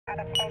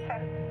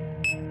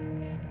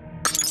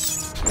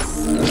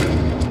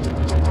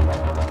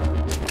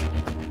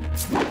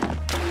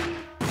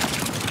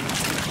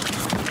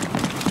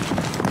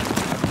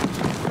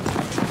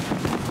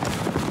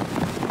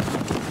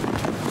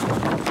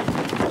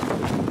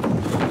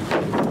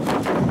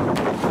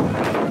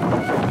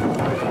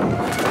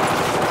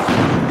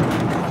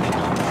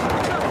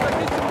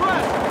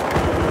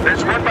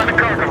There's one by the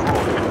cargo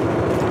hold.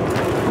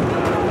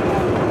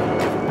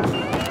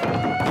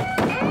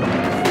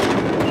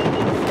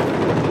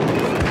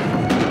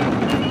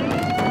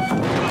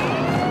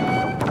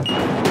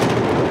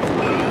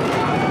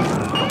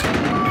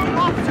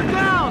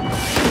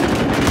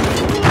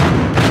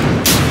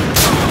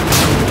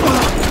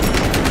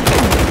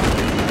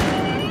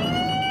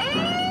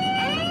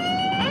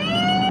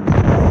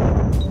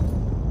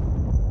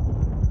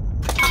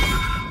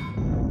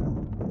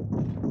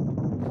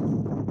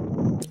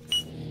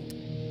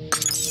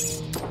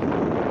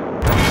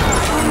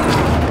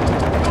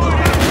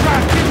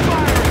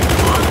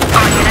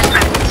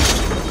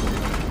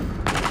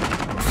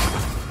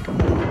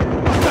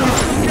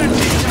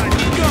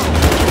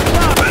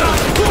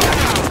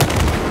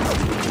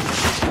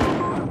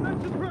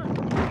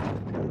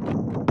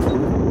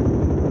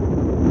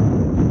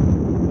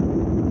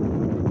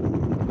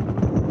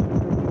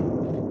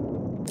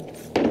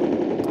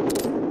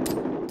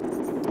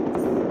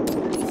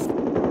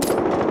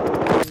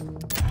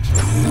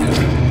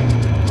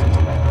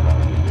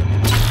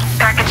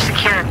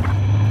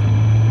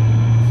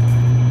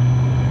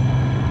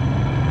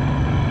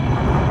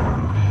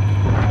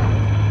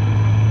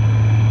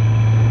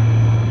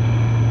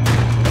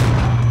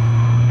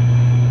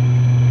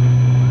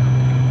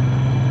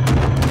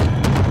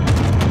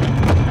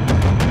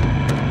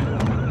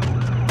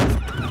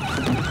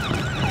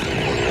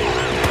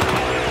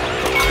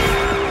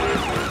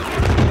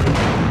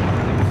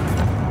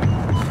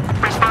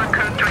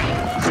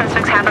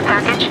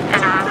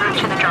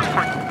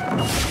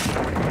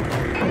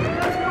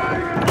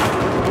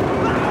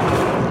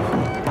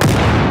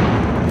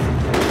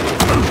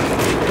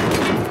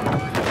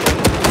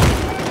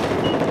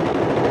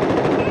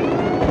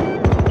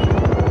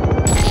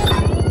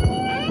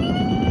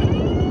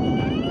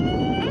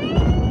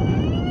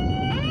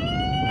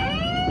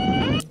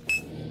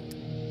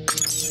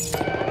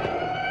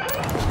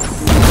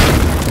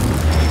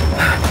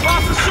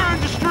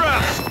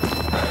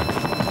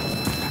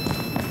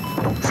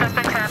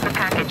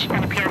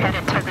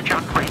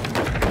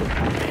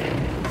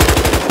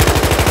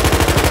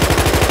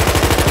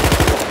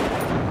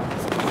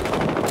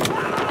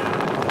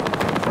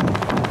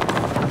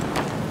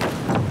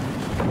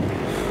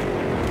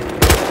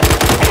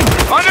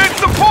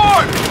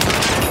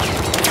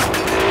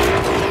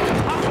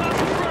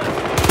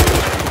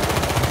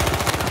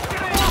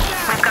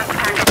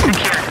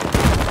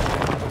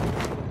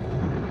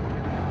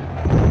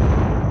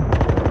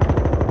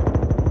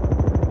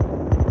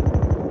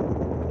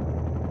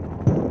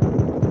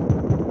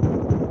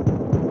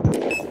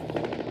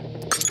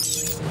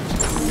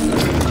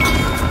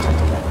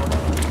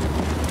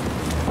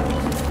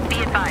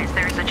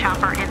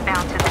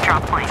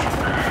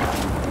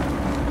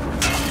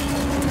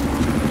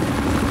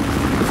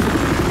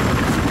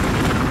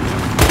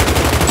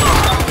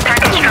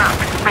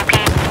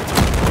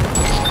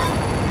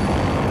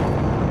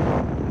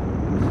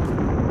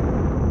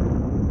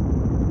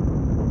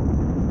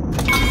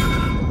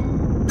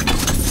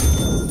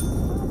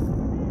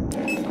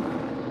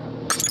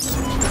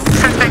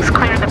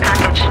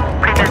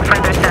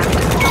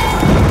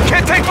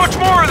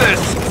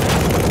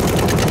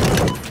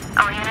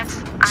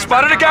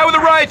 Spotted a guy with a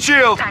riot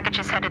shield! Package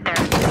is headed there.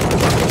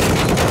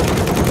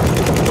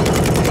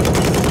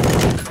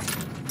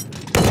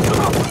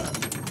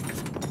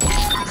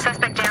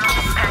 Suspect down,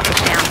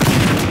 package down.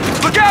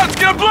 Look out,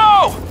 it's gonna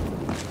blow!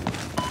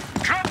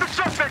 Drop the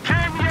suspect,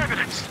 carry the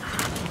evidence.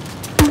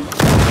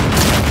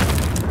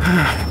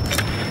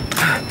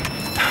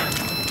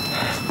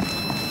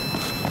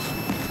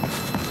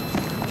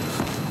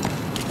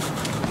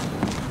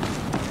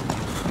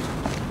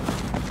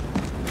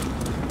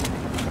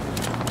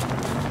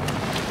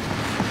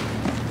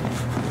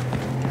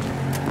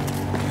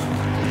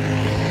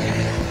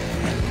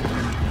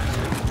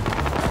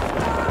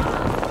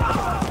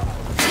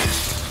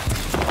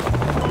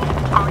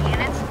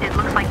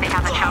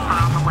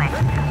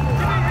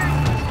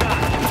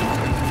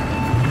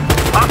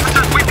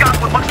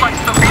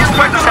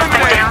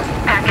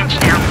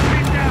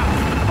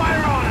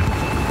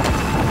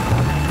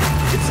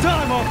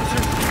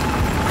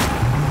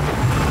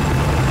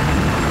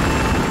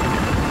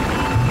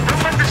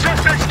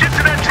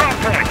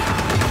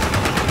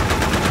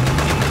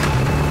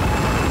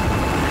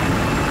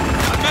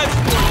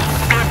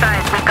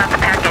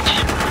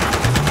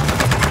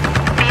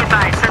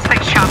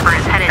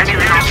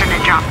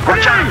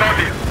 Watch out above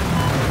you.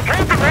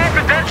 Hold the ramp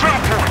at that drop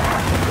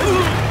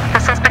point. The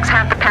suspects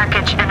have the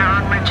package and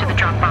are en route to the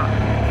drop bomb.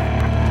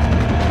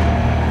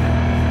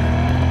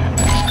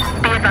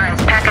 Be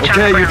advised, package on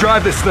the Okay, ground. you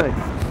drive this thing.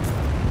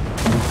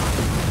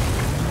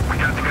 We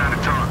got the guy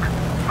to talk.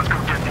 Let's go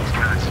get these guys.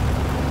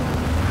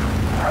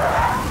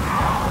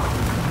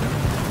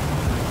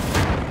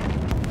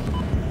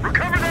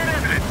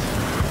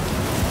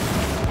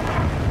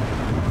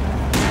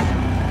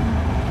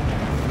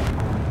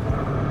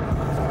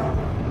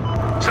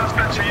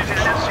 Suspects are using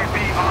an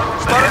SUV armed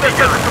with a Spotted heavy a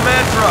central gun.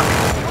 command truck.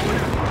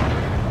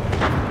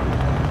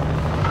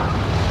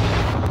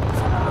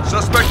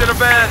 Suspect in a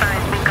van.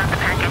 Advised, we've got the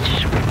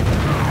package.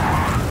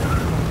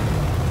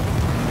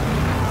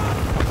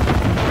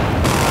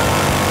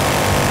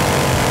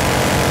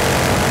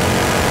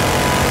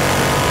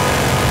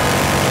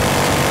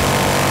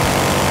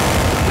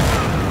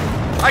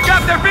 I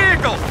got their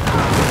vehicle!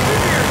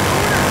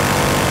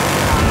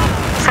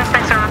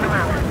 Suspects are on the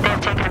move. They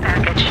have taken a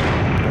package.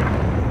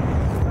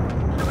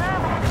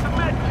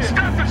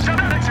 Stop the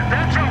suspects at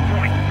that drop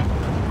point.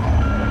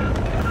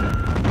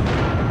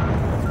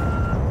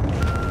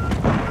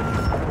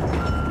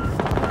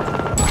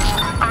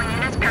 All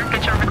units,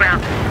 package on the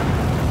ground.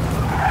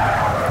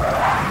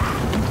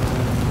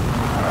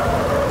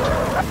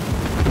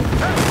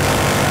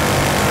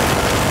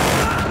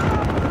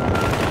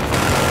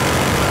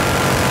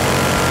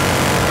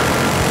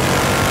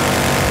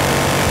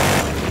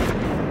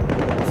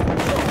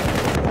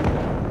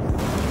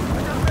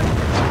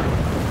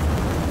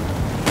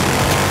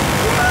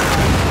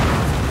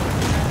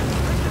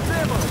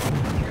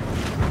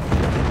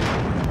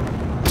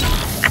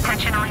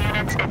 Attention all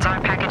units, it's our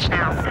package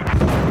now.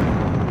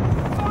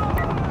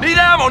 Need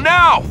ammo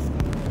now!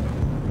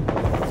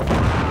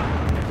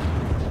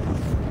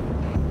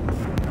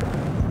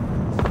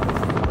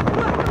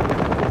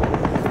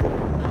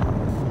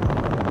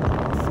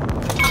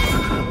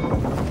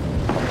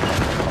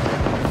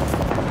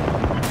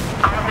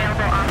 All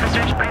available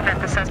officers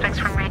prevent the suspects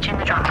from reaching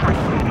the drop point.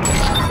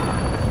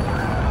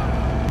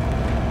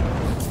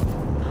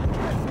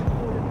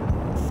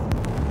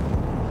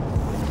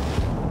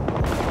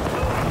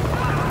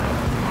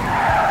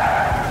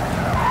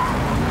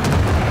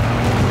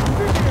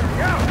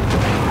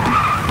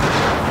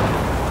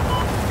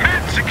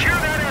 Men, secure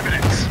that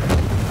evidence.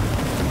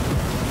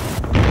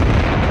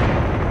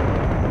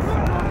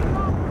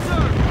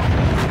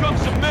 Come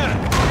some men!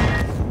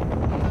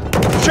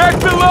 Check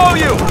below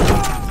you!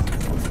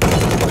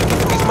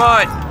 He's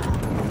mine.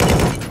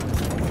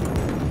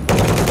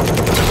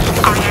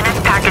 All units,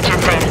 package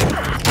is safe.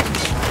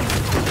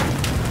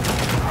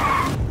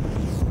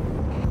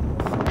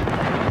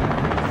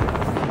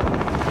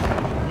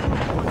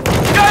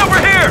 Guy over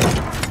here!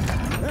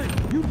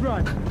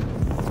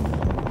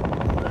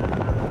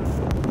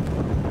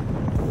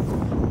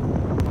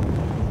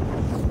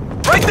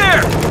 Right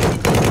there!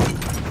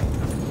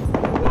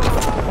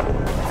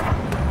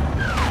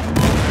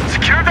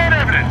 Secure that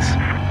evidence.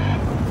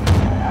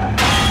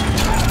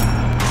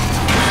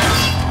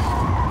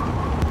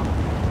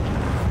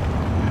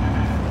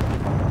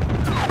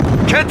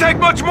 Can't take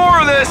much more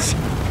of this!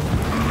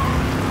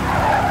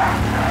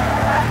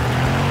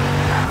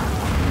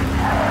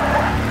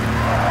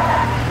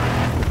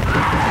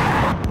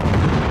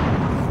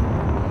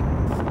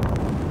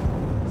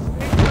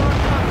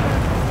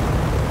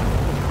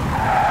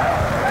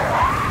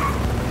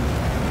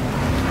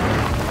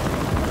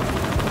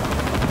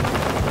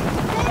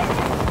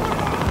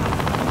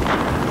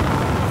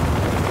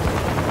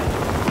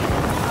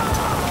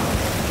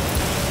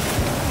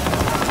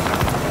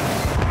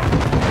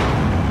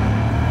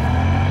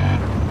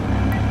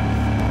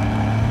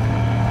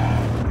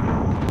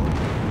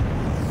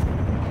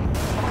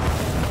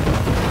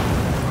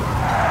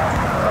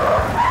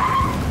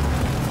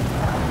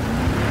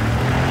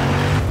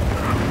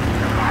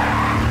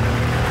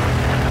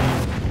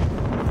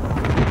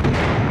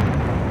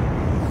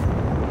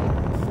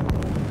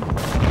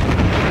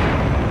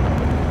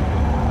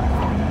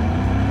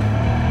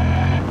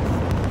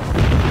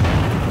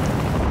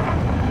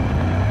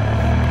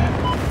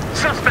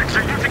 Suspects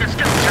are using a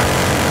scout shot.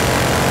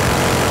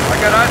 I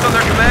got eyes on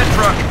their command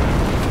truck.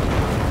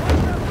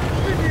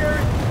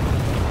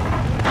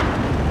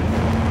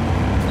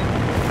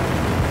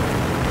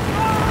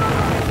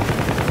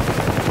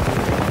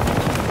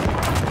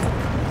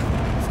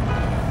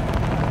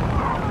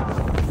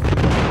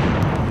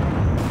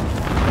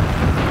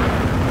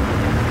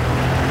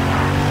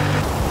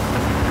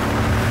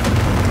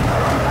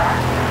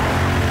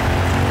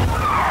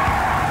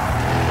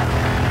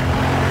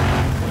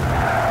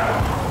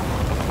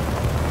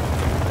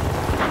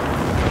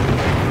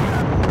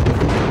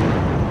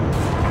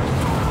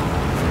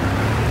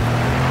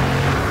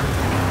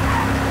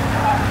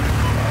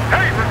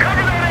 Hey,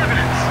 recover that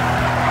evidence.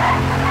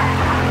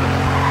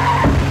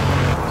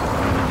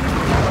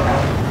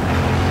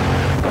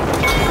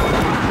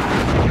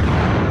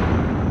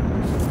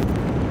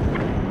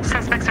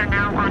 Suspects are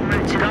now en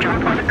route to the Got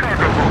drop one by the point.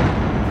 cargo hold.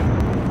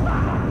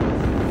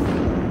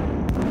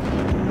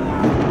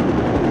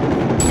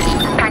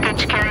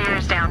 Package carrier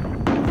is down.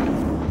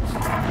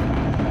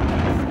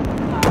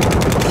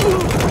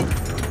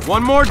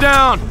 One more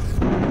down!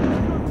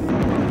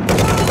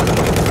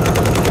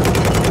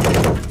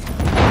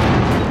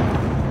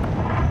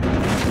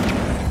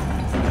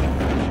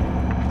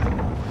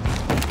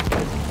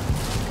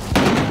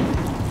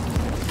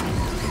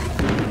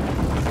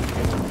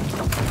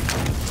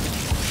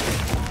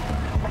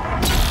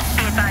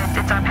 Be advised,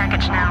 it's our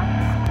package now.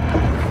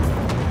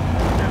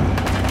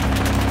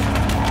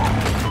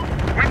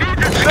 We need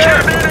to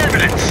secure that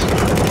evidence.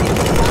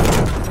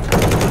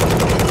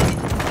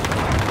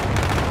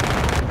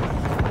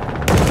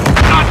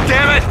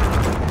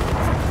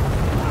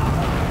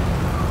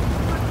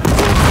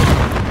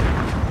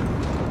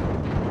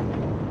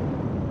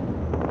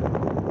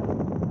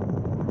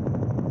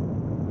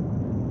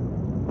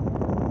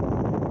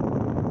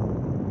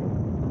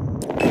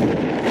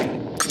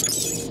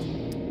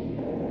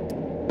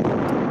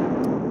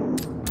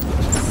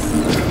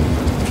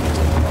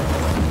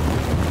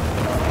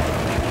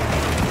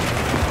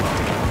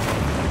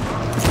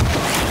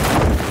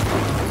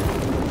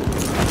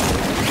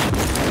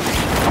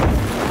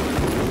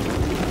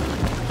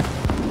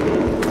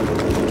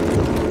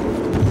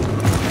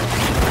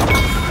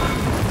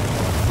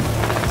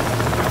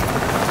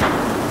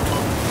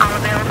 All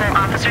available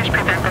officers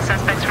prevent the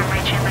suspects from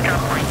reaching the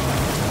drop point.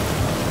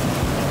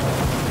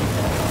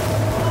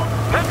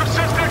 Let the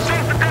suspects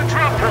off at that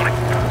drop point.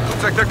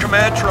 Looks like their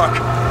command truck.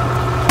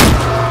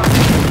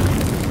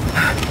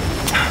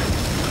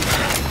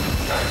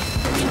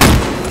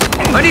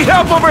 I need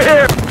help over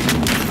here!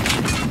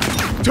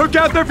 Took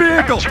out their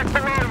vehicle! Check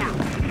below you.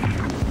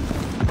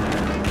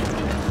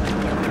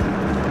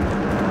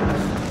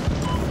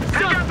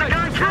 Take out the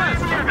guy carrying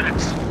the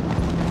evidence.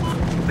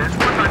 There's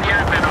one on the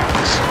admin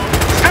office.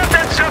 Stop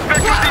that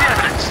suspect with the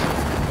evidence.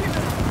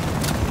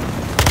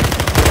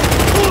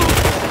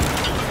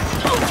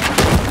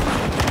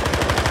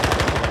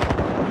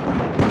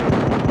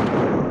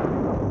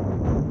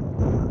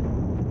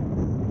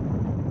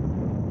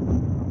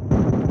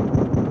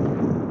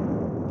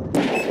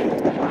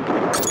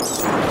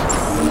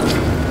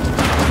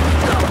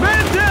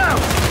 Man down!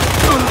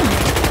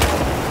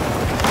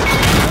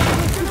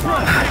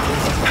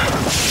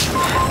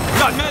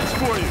 Got meds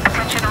for you!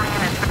 Attention all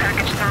units, the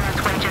package is on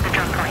its way to the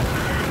drop point.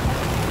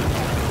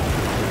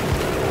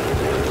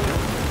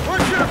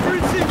 Watch out for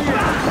incendiary!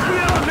 We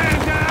have a man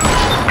down!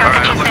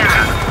 Package is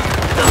down.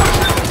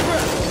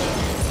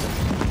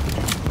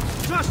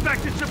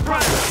 Suspect is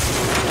suppressed!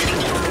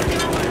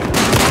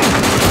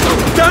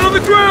 Down on the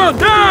ground!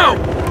 Now!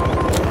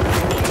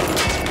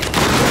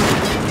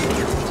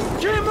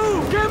 Can't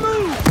move! Can't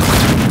move!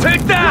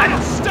 Take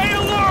that! Stay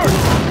alert!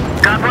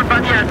 Got one by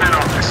the admin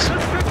office.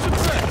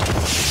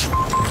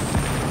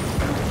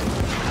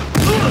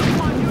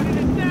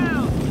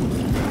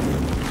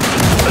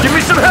 Give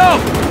me some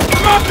help!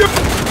 Drop your...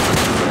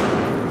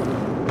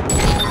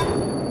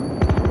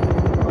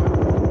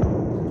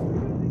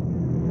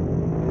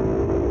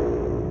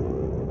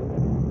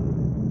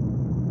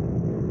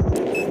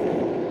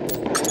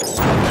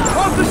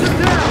 Officer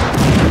down!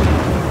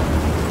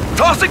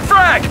 Tossing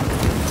frag!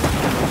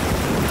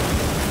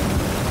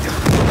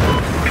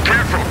 Be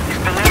careful. He's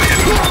below you.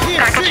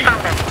 Package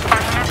fumbled.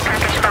 All units,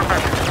 package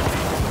fumbled.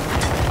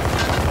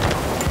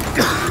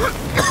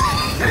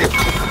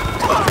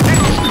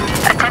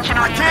 Attention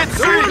all units,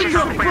 package is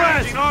clear.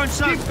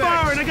 Keep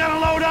firing! I gotta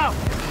load up!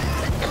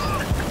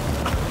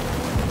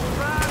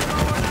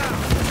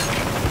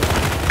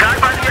 Guy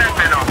by the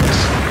admin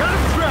office. Got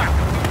him trapped!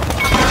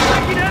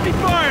 Taking heavy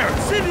fire!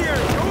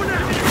 Incendiary! Going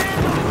out!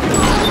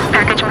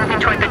 Package moving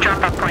toward the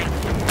drop-off point.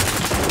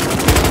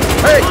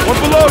 Hey! One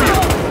below you!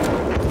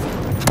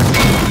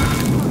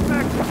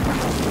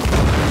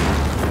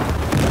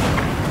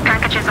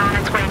 Package is on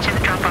its way to the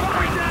drop-off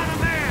point.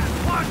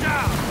 Watch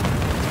out!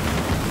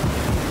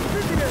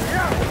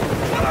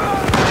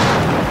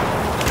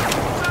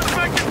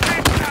 Suspect is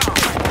pinned down!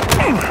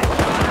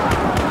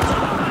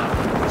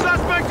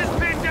 Suspect is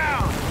pinned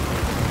down!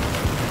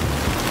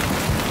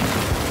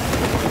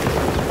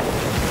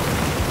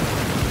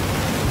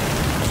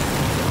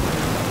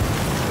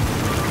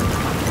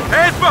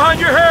 Hands behind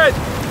your head!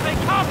 Hey,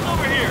 cops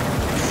over here!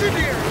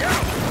 Incendiary,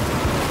 out!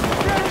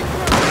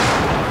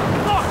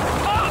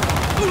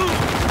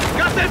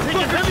 Got that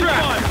fucking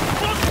trap!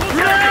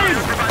 Grenade!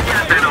 By the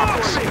admin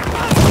office.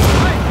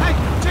 Hey,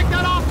 check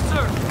that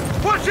officer!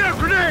 Watch out,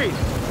 grenade!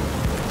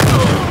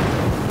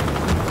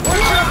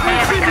 Watch out for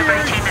AFK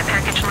incendiary! team at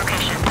package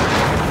location.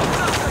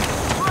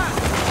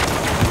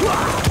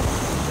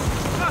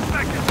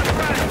 Suspect is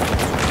suppressed!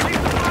 Keep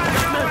the fire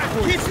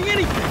going! Can't see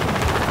anything!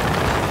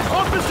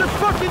 Officer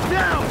fucking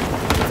down!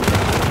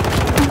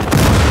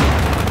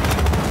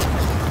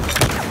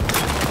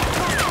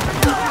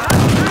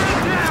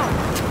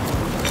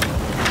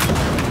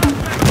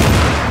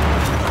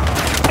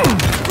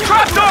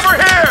 Trapped over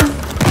here!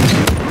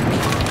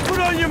 Put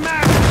on your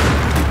mask!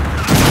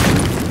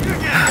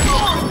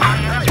 All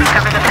units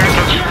recover the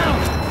package.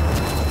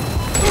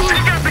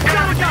 Take out the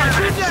guy with the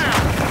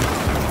evidence.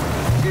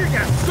 Your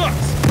guy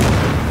sucks!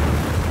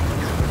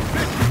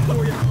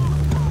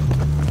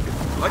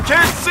 I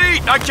can't see!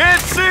 I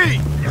can't see!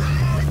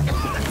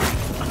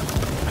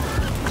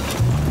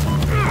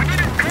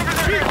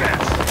 Tear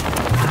gas!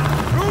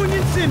 Throwing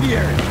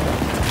incendiary!